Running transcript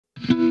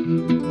About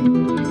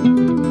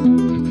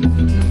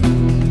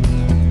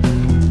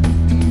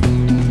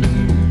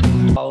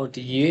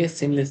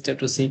USMLE STEp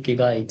to CK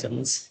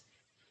guidance.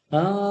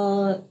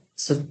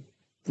 So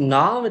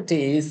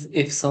nowadays,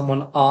 if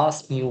someone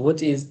asks me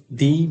what is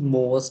the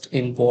most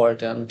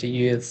important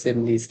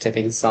USMLE STEp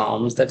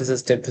exams, that is a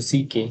step to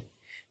CK.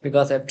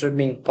 Because after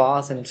being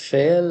pass and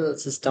fail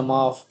system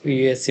of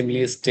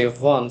USMLE step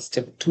 1,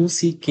 step 2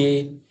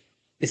 CK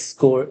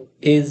score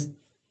is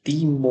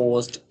the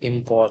most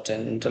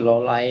important.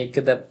 Like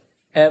the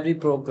every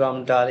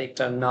program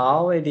director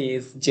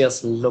nowadays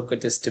just look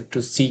at the step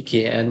to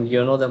CK, and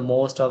the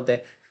most of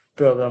the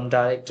program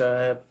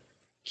director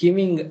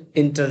giving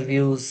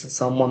interviews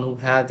someone who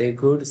had a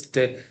good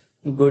step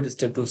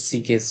to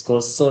CK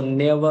scores. So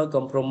never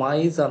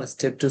compromise on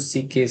step to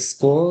CK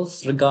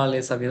scores,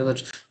 regardless of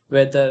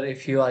whether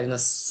if you are in a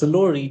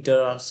slow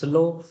reader or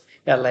slow,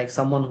 yeah, like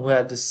someone who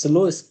had the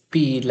slow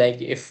speed, like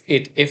if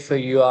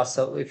you are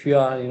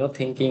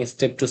thinking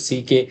step to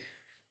CK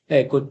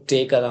it could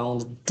take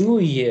around 2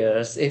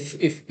 years.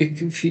 If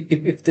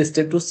the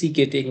step to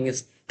CK taking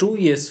is 2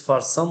 years for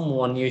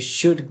someone, you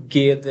should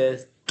give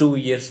the 2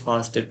 years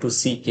for step to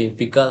CK,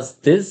 because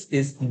this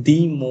is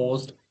the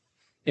most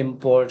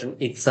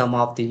important exam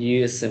of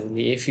the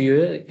USMLE.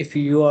 If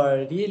you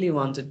are really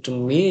wanted to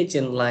make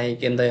in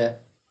like in the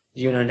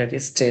United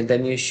States,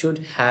 then you should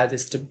have the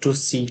step to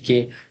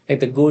CK, like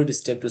the good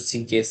step to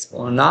CK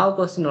score. Now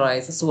question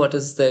arises, what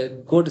is the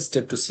good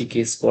step to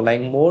CK score?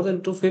 Like more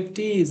than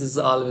 250 is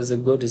always a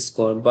good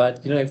score.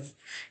 But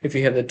if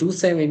you have the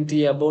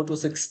 270 above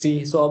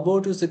 260, so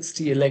above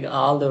 260, like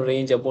all the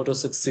range above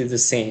 260 is the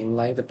same.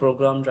 Like the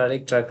program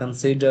director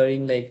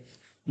considering like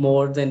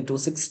more than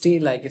 260,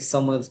 like if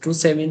someone is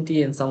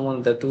 270 and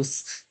someone the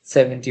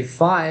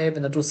 275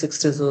 and the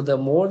 260, so the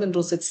more than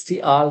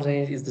 260 all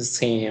range is the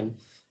same.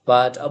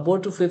 But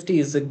above 250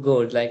 is a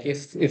good, like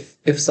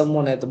if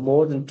someone had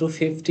more than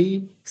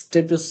 250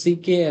 step to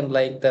CK and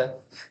like the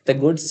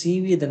good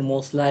CV, then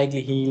most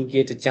likely he'll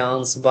get a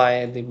chance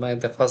by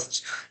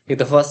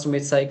the first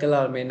mid cycle, or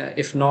I mean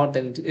if not,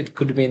 then it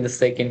could be in the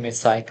second mid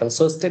cycle.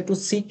 So step to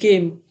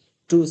CK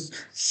to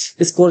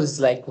score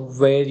is like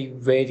very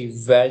very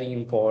very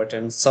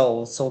important.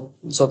 So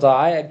the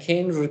I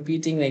again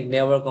repeating, like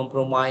never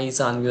compromise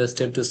on your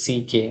step to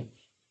CK,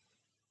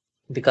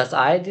 because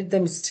I did the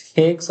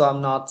mistake, so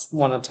I'm not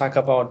want to talk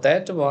about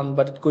that one,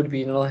 but it could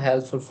be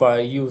helpful for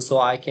you, so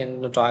I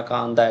can talk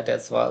on that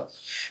as well.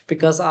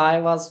 Because I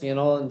was in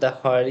the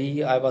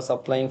hurry, I was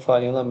applying for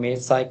May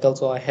cycle,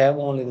 so I have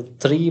only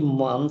 3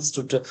 months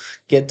to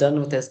get done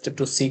with step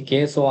to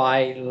CK. So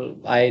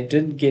I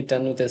did get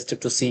done with step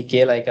to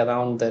CK like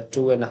around the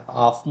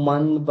 2.5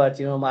 month, but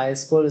my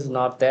score is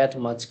not that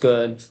much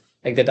good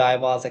like that I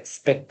was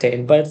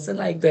expecting. But it's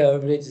like the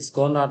average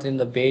score, not in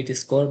the bait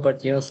score, but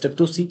step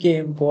 2 CK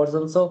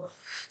important. So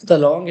the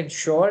long and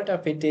short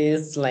of it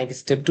is like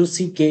step 2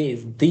 CK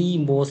is the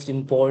most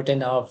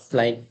important of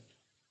like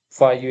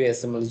for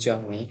USML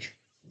journey.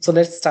 So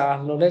let's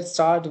start. No, let's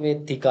start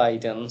with the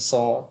guidance.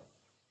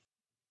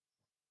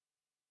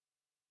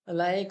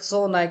 Like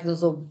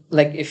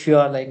if you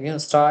are like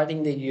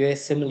starting the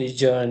USMLE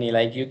journey,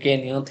 like you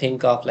can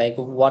think of like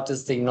what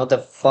is the the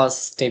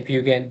first step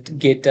you can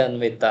get done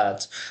with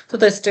that. So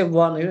the step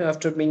one,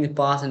 after being the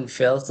pass and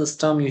fail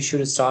system, you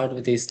should start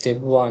with the step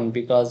one,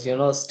 because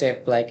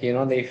step like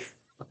they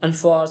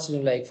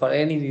unfortunately, like for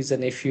any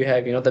reason, if you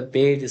have the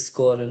bad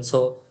score,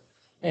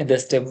 and the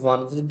step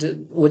one,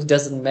 which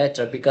doesn't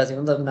matter, because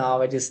the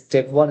nowadays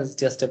step one is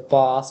just a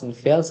pass and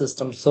fail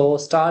system. So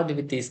start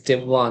with the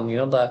step one.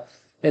 The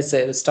let's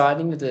say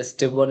starting with the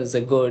step one is a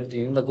good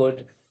the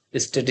good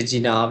strategy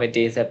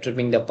nowadays after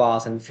being the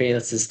pass and fail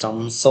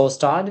system. So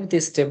start with the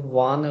step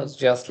one. It's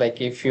just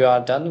like if you are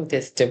done with the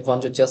step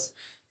one, to just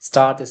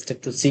start the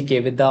step to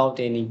CK without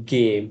any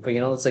gap.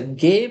 It's a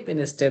gap in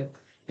a step.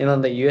 The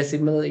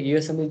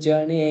USML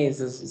journey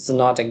is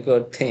not a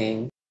good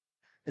thing.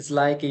 It's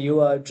like you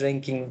are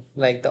drinking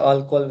like the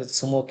alcohol with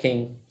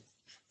smoking.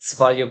 It's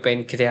for your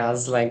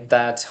pancreas, like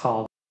that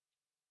harm.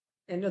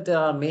 There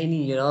are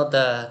many,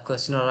 the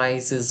question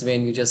arises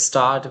when you just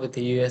start with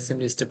the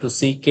USMD step to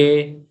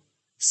CK.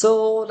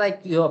 So,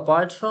 like,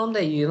 apart from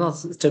the,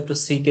 step to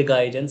CK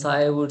guidance,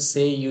 I would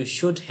say you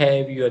should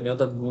have your,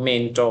 the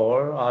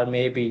mentor, or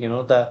maybe,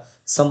 the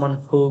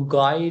someone who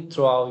guide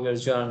throughout your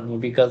journey.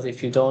 Because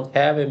if you don't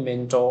have a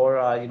mentor,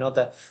 or,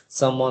 the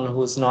someone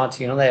who's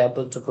not,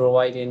 able to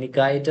provide any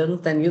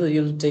guidance, then,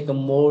 you'll take a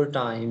more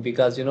time,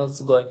 because,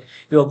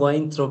 you're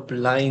going through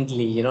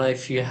blindly.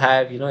 If you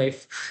have,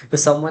 if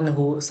someone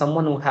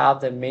who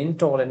have the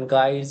mentor and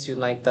guides you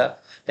like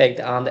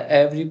on the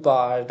every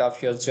part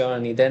of your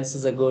journey, then this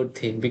is a good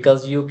thing,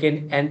 because you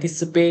can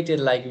anticipate it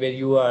like where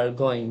you are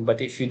going.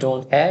 But if you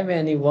don't have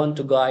anyone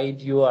to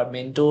guide you or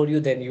mentor you,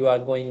 then you are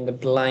going in the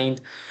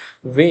blind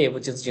way,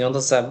 which is the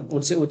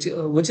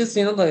which is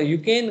the you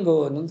can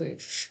go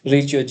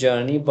reach your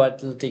journey, but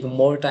it'll take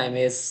more time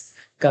as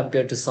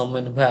compared to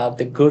someone who have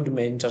the good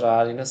mentor,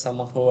 or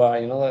someone who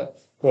are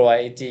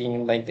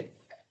providing like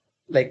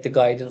like the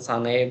guidance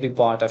on every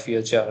part of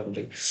your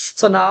journey.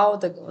 So now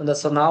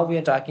so now we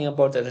are talking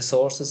about the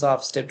resources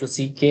of step to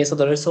CK. So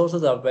the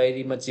resources are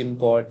very much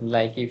important.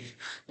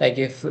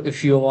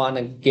 If you want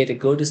to get a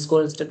good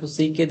score in step to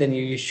CK, then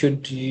you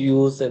should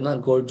use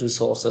good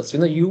resources.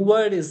 U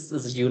word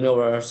is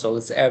universal.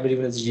 It's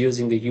everyone is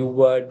using the U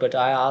word, but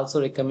I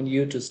also recommend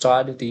you to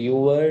start with the U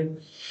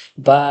word.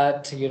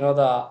 But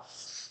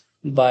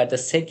the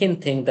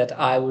second thing that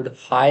I would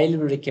highly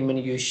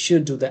recommend you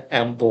should do the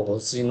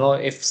ambos.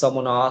 If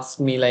someone asks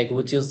me like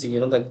which is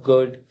the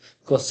good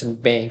question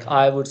bank,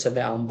 I would say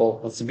the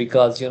ambos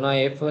because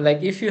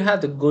if you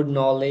have the good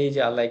knowledge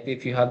or like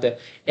if you have the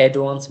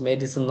advanced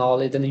medicine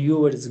knowledge, then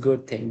you is a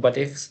good thing. But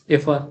if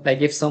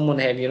someone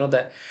have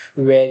the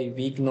very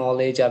weak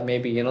knowledge or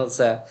maybe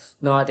it's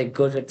not a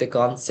good at the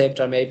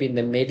concept or maybe in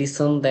the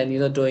medicine, then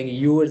doing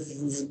you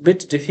is a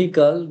bit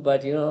difficult.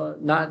 But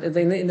not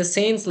in the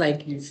sense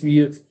like if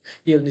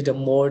you'll need a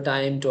more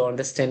time to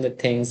understand the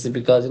things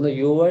because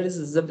your word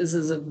is a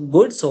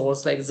good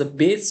source, like it's a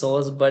base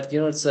source, but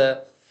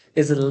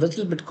it's a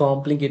little bit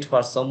complicated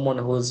for someone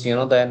who's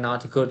they're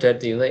not good at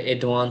the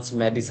advanced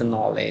medicine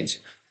knowledge.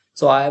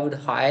 So I would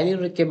highly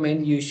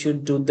recommend you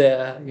should do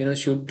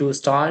should do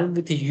start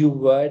with the U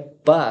word,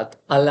 but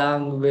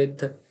along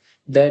with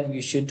that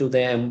you should do the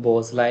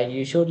embos. Like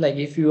you should like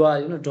if you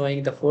are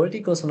doing the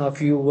 40%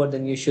 of U word,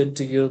 then you should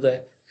do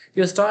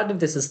you start with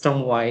the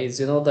system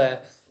wise.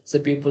 So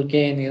people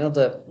can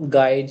the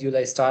guide you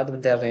like start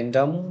with the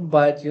random,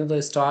 but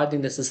the start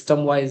in the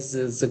system wise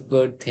is a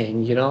good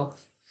thing.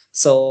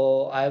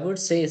 So I would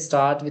say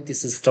start with the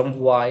system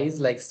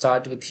wise, like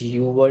start with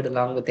U word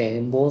along with the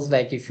embos.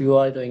 Like if you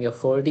are doing a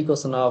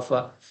 40%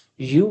 of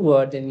U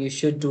word, then you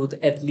should do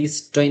at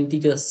least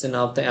 20%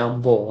 of the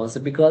embos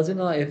because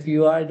if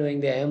you are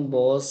doing the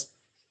embos,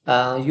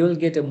 you'll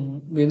get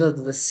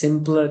the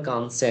simpler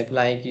concept.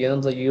 Like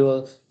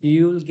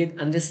you'll get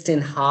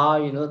understand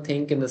how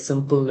think in a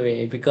simple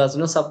way because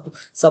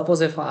suppose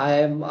if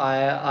I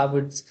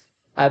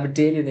would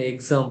tell you the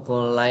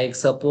example, like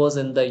suppose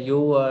in the U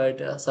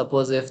word,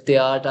 suppose if they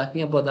are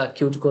talking about the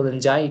acute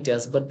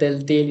cholangitis, but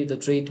they'll tell you the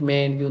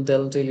treatment,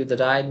 they'll tell you the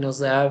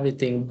diagnosis,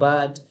 everything.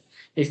 But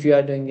if you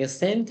are doing the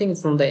same thing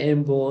from the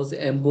embos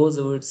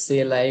would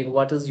say like,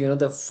 what is,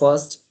 the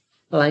first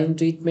line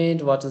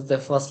treatment, what is the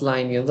first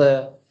line,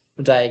 the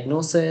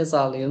diagnosis,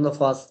 or, the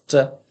first,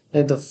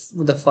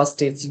 the first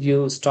stage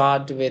you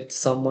start with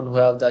someone who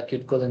have the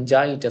acute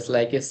cholangitis.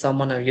 Like if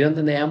someone have,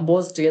 then the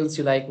embos tells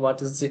you like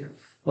what is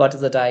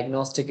the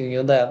diagnostic,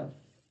 the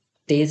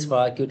stage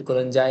for acute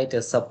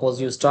cholangitis.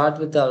 Suppose you start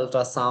with the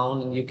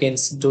ultrasound and you can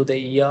do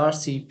the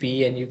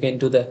ERCP and you can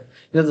do the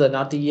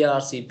not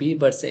ERCP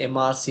but it's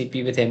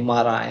MRCP with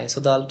MRI.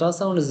 So the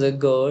ultrasound is a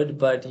good,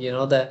 but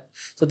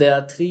so there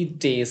are 3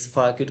 days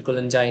for acute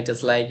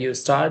cholangitis. Like you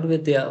start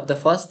with the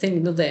first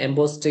thing, the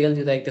embos tell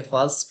you like the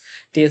first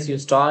test you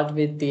start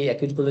with the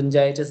acute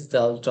cholangitis, the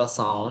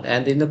ultrasound,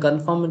 and then the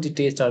conformity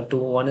test are two.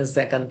 One is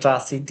the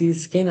contrast CT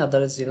scan,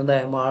 other is the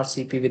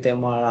MRCP with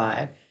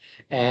MRI.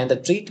 And the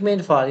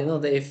treatment for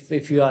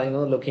if you are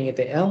looking at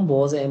the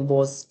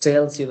embos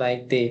tells you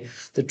like the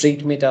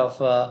treatment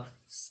of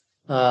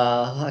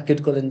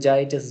acute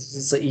cholangitis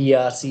is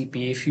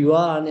ERCP. If you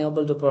are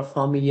unable to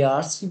perform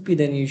ERCP,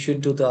 then you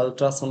should do the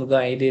ultrasound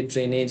guided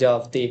drainage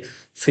of the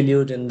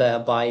fluid in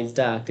the bile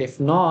duct.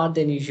 If not,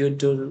 then you should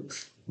do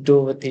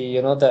with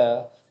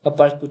the the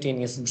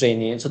percutaneous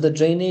drainage. So the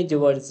drainage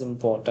word is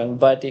important.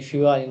 But if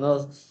you are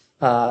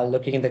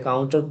looking at the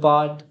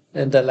counterpart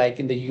and the like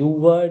in the U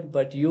word,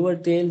 but U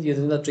word tells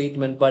using the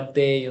treatment, but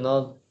they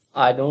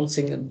I don't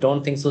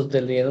think so.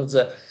 They'll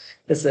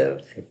it's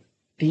a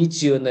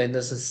teach you in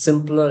this is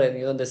simpler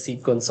and the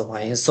sequence of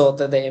lines. So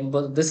that the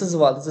embos, this is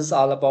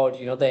all about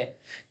the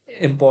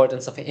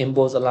importance of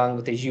embos along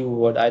with the U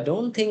word. I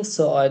don't think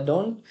so. I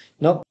don't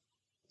know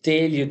tell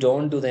you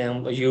don't do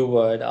the U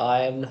word.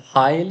 I am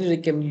highly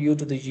recommend you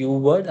to the U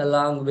word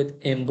along with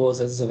embos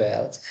as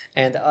well.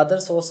 And the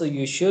others also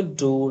you should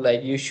do,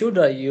 like you should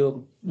or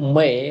you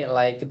may,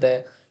 like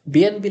the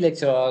BNB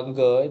lecture are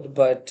good,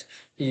 but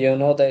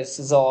this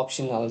is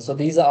optional. So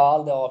these are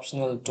all the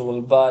optional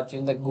tool. But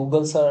the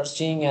Google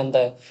searching and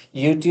the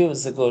YouTube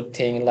is a good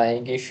thing.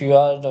 Like if you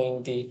are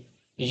doing the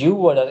U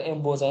word or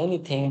embos or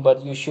anything,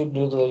 but you should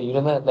do the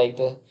like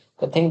the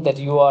thing that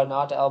you are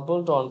not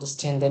able to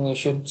understand, then you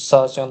should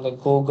search on the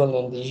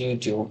Google and the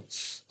YouTube.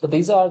 So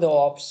these are the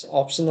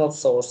optional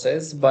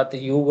sources, but the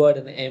U word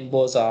and the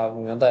embos are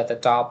the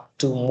top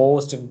two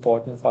most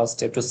important for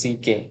step to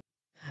CK.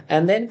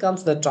 And then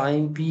comes the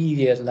time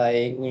period.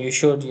 Like you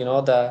should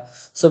the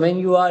so when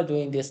you are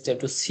doing this step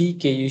to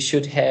CK, you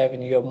should have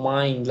in your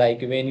mind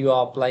like when you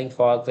are applying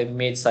for the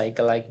mid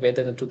cycle, like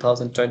whether in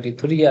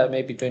 2023 or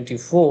maybe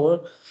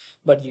 24.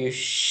 But you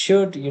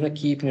should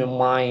keep in your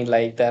mind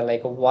like that,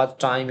 like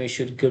what time you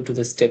should go to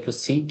the step to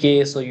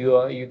CK, so you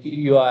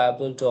are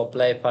able to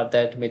apply for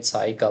that mid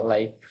cycle,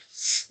 like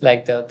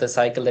the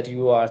cycle that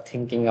you are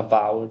thinking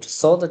about.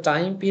 So the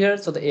time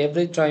period, so the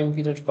average time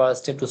period for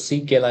step to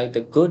CK, like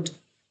the good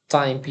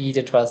time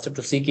period for a step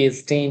to seek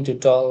is 10 to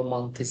 12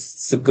 months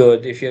is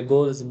good. If your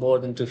goal is more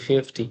than to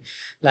 50,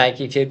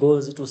 like if your goal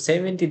is to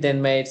 70,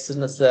 then may it's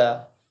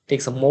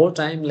take some more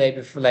time, like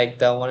if like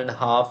the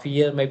 1.5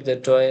 year, maybe the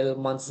 12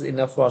 months is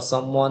enough for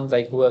someone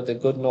like who have the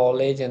good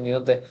knowledge and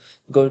the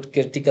good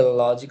critical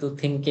logical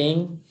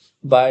thinking.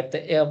 But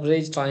the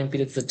average time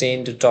period is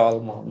 10 to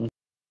 12 months.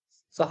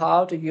 So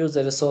how to use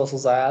the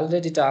resources? I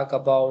already talked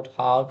about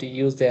how to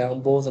use the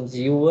embos and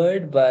the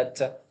word,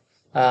 but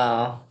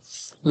uh,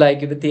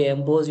 like with the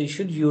embos, you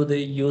should use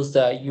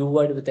the U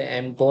word with the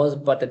embos.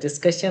 But the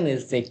discussion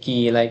is the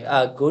key. Like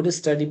a good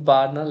study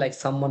partner, like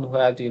someone who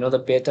has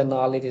the better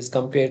knowledge is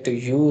compared to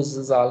use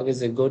is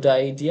always a good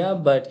idea.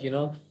 But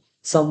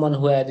someone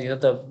who had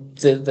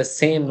the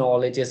same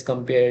knowledge as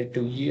compared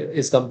to you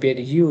is compared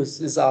to use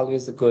is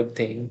always a good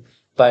thing.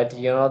 But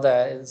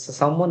the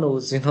someone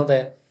who's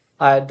the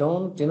I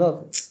don't,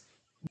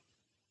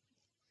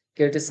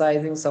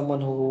 criticizing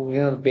someone who,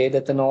 bad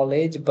at the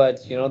knowledge,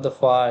 but the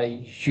for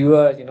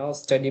your,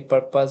 study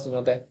purpose,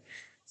 that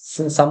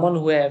someone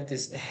who have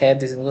this,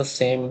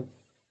 same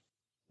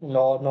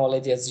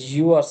knowledge as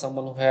you, or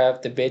someone who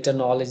have the better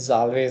knowledge is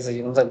always,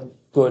 the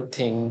good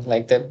thing,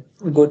 like the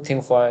good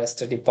thing for a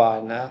study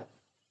partner.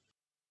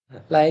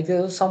 Like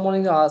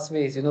someone asks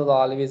me, they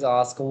always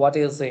ask, what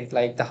is it?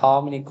 Like the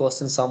how many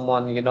questions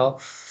someone,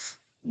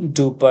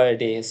 do per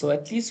day. So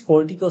at least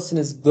 40 question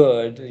is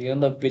good.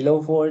 The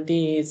below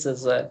 40 it's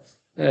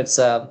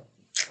a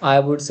I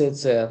would say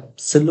it's a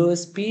slow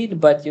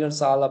speed, but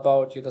it's all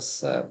about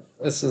this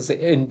is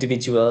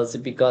individuals,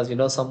 because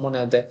someone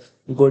have the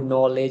good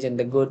knowledge and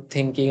the good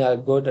thinking or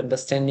good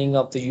understanding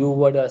of the U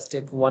word or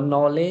step one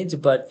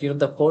knowledge, but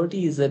the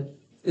 40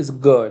 is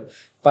good.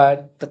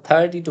 But the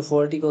 30 to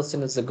 40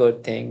 question is a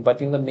good thing. But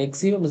the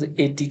maximum is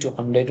 80 to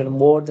 100, and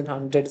more than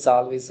 100 is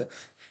always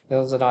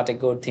also not a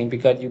good thing,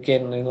 because you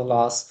can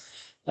lose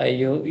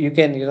you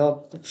can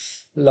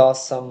lose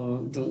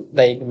some,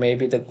 like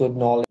maybe the good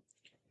knowledge,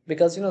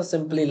 because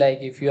simply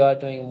like if you are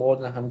doing more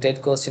than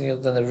 100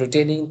 questions, then the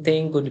retaining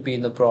thing could be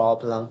the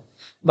problem.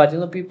 But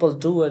people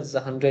do it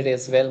 100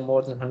 as well,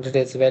 more than 100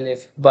 as well,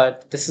 if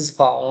but this is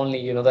for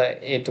only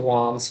the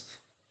advanced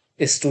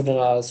student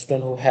or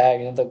student who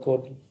have the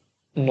good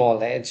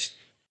knowledge.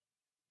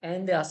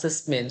 And the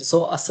assessment.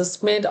 So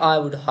assessment, I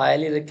would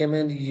highly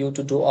recommend you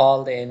to do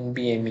all the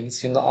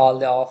NBMEs, all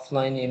the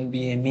offline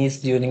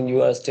NBMEs during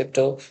your step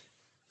to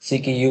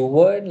CKU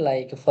word.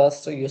 Like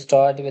first you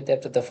start with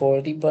after the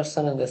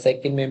 40%, and the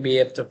second maybe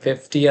after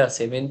 50 or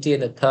 70,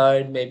 and the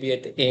third maybe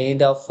at the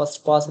end of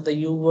first pass of the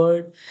U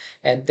word.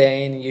 And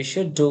then you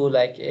should do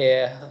like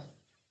a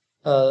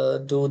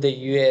do the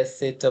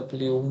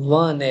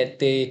USAW1 at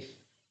the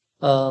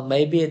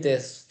maybe it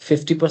is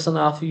 50%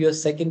 of your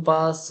second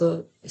pass,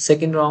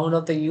 second round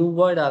of the U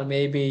word, or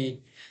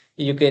maybe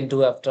you can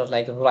do after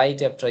like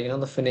right after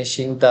the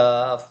finishing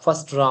the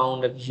first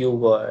round of U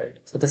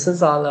word. So this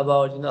is all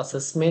about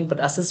assessment,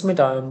 but assessment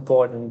are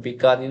important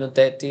because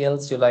that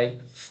tells you like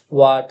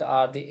what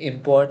are the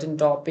important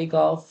topic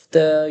of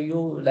the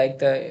you like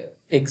the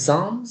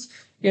exams.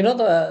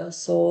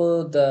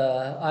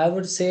 The I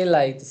would say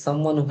like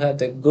someone who had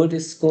a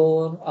good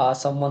score or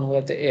someone who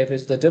had the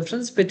average. The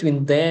difference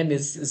between them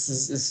is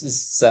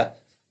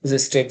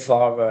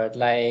straightforward.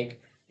 Like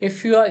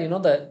if you are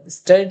the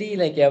study,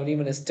 like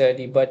everyone is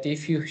study, but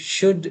if you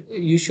should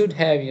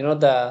have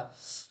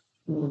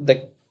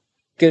the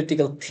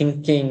critical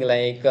thinking,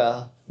 like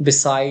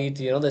beside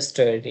the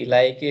study.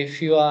 Like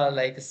if you are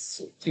like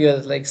you're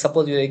like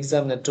suppose you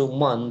examine a 2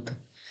 month,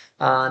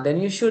 then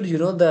you should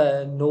know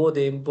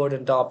the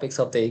important topics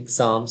of the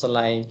exam. So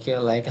like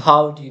like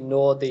how do you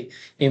know the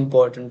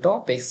important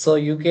topics, so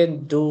you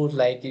can do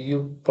like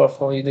you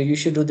perform, you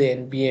should do the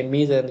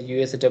NBMEs and the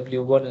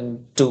USW 1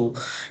 and 2.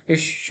 You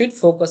should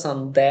focus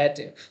on that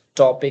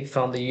topic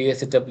from the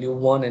USW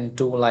 1 and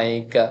 2,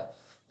 like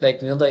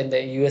in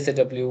the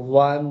USAW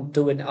 1,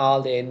 2, and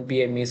all the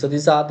NBME. So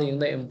these are the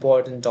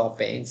important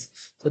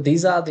topics. So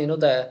these are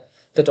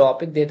the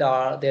topic that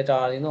are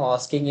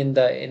asking in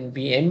the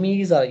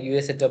NBMEs or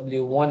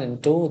USAW 1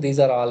 and 2. These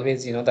are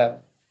always the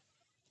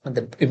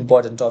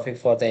important topic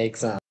for the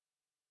exam.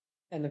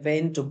 And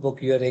when to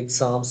book your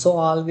exam? So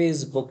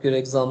always book your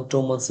exam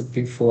 2 months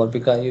before,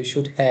 because you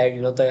should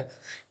have the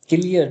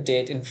clear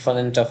date in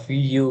front of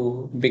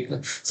you,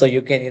 because so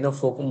you can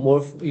focus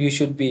more. You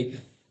should be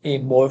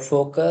more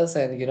focused,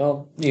 and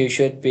you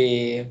should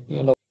be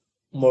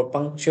more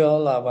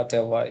punctual or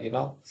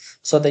whatever,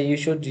 so that you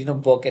should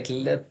book at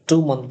least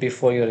 2 months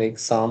before your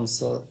exam.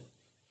 So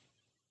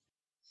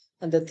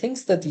and the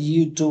things that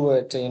you do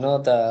it,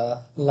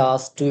 the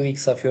last 2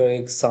 weeks of your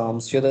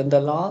exams, in the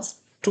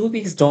last 2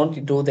 weeks,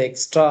 don't do the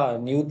extra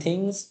new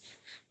things,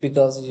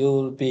 because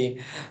you'll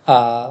be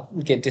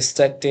get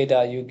distracted,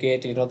 or you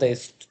get,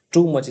 there's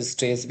too much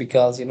stress,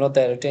 because,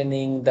 the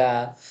retaining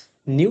the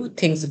new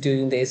things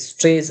during the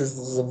stress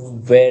is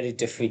very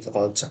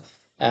difficult.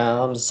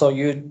 So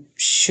you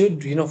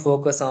should,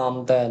 focus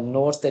on the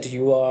notes that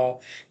you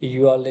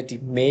already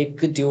make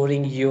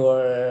during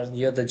your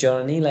the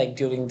journey, like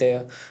during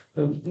the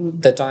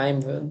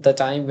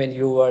time when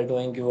you are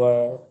doing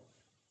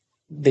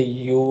the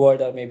U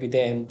word or maybe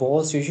the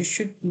emboss. You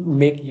should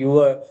make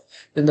your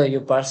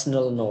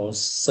personal notes.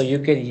 So you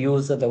can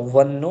use the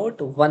OneNote.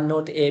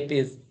 OneNote app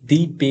is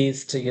the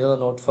best,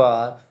 note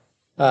for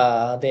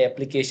the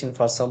application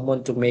for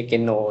someone to make a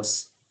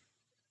notes.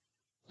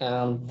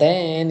 And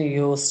then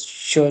you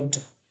should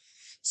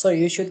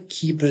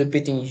keep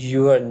repeating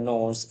your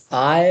notes.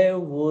 I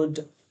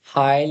would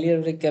highly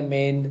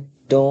recommend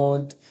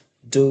don't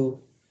do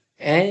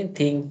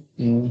anything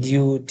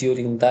new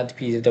during that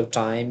period of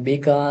time,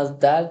 because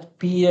that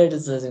period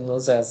is,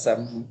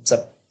 it's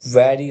a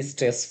very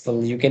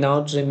stressful. You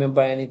cannot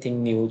remember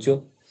anything new.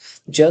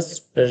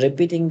 Just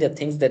repeating the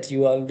things that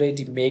you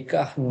already make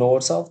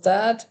notes of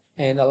that,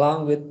 and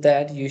along with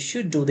that you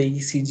should do the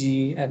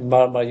ECG and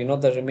murmur,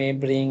 the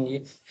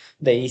remembering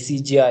the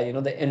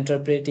ECG, the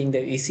interpreting the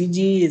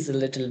ECG is a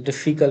little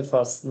difficult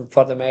for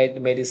the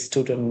med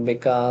student,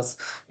 because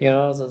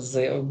it's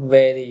a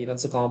very,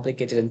 it's a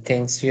complicated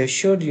things. You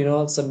should,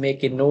 also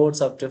make a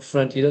notes of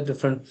different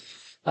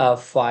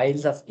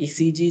files of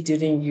ECG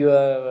during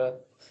your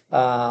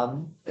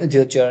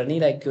journey,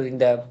 like during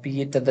the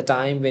period at the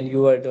time when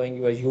you are doing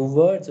your U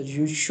word. So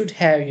you should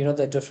have,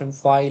 the different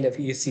file of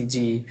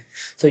ECG.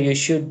 So you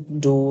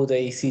should do the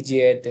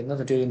ECG at,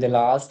 during the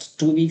last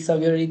 2 weeks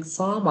of your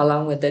exam.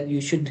 Along with that,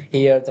 you should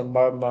hear the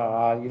murmur,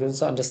 or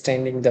so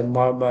understanding the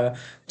murmur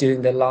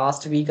during the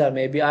last week, or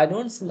maybe I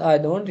don't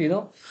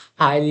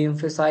highly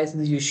emphasize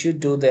that you should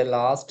do the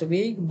last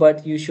week,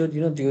 but you should,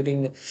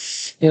 during the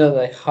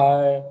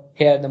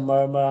hear the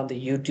murmur on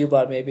the YouTube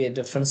or maybe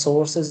different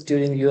sources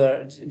during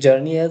your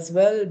journey as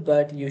well.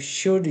 But you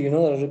should,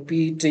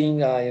 repeating,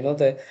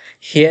 the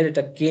hear it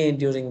again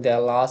during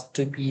the last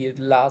 2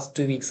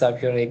 weeks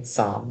of your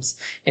exams.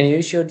 And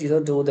you should,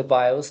 do the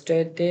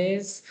biostate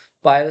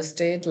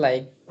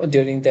like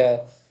during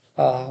the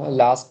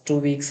last 2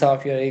 weeks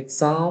of your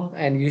exam.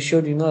 And you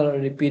should,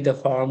 repeat the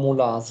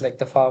formulas, like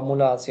the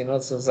formulas,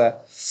 so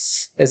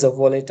is a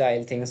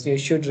volatile thing. So you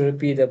should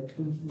repeat the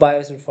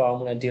biostate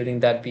formula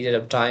during that period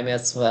of time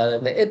as well.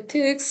 And the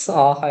ethics,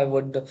 I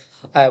would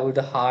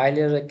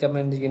highly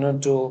recommend,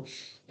 to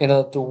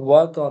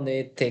work on the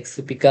ethics,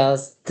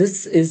 because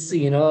this is,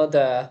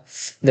 the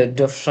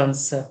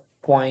difference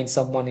point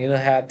someone,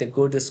 have the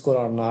good score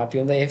or not.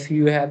 If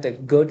you have the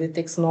good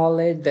ethics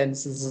knowledge, then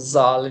this is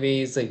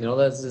always,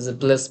 this is a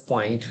plus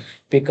point.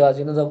 Because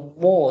the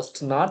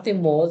most, not the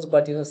most,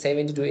 but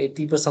 70 to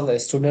 80% of the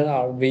students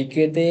are weak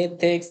at the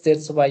ethics.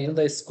 That's why,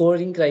 the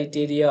scoring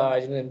criteria are,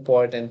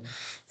 important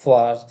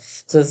for.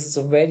 So it's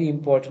very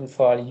important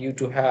for you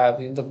to have,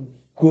 the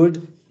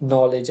good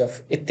knowledge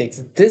of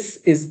ethics. This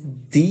is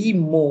the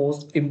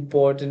most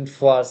important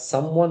for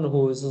someone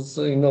who is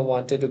also,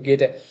 wanted to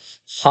get a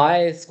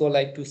high score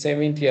like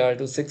 270 or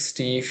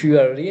 260. If you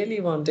are really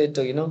wanted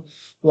to,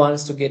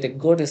 wants to get a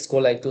good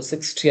score like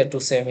 260 or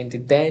 270,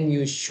 then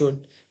you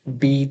should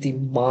be the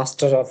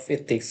master of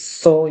ethics.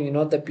 So,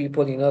 the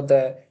people,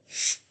 the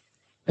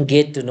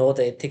get to know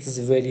the ethics is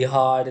very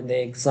hard in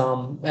the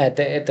exam at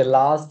the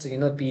last,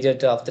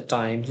 period of the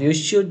time. You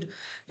should,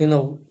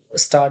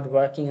 start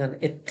working on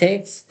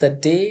ethics the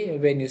day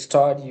when you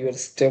start your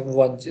step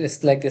one.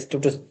 It's like a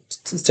step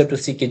to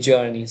seek a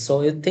journey.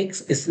 So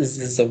ethics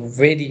is a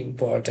very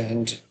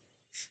important.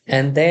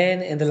 And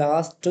then in the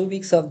last 2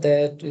 weeks of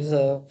that,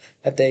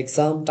 at the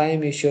exam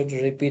time, you should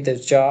repeat the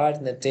chart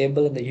and the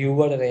table and the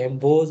UWord and the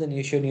embos, and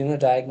you should,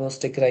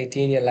 diagnostic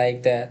criteria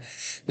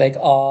like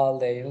all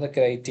the, the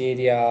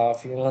criteria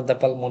of, the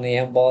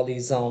pulmonary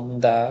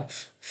embolism, the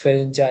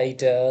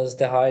pharyngitis,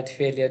 the heart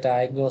failure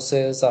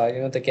diagnosis,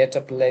 or, the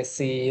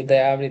cataplexy, the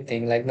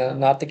everything, like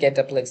not the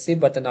cataplexy,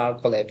 but the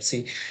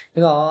narcolepsy.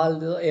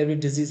 Every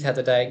disease has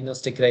a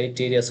diagnostic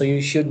criteria, so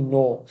you should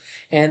know.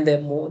 And the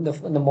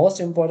most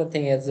important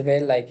thing as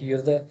well, like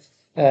you're the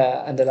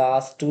and the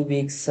last 2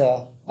 weeks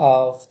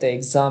of the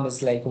exam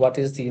is like, what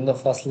is the,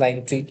 first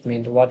line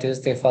treatment, what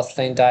is the first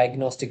line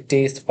diagnostic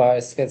test for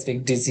a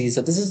specific disease.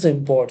 So this is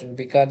important,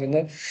 because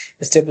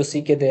step to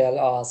CK they'll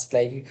ask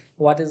like,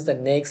 what is the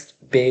next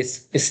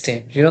base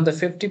step. The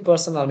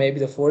 50% or maybe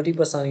the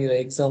 40% of your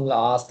exam will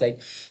ask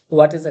like,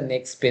 what is the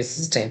next base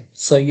step.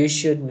 So you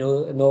should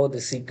know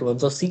the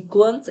sequence. So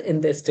sequence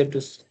in the step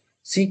to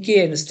CK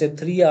and step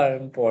 3 are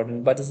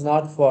important, but it's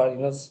not for,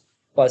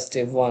 for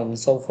step 1.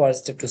 So for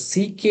step to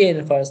CK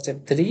and for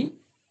step 3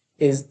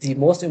 is the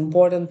most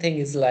important thing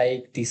is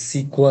like the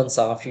sequence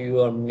of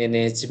your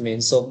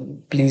management. So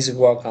please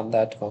work on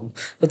that one.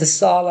 But this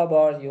is all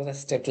about,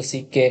 step to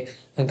CK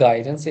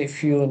guidance.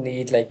 If you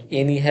need like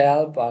any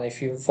help, or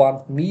if you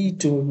want me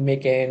to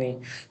make any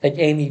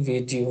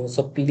video,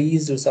 so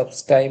please do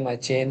subscribe my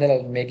channel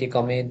and make a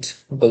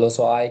comment below,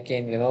 so I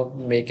can,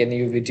 make a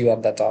new video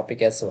on that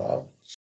topic as well.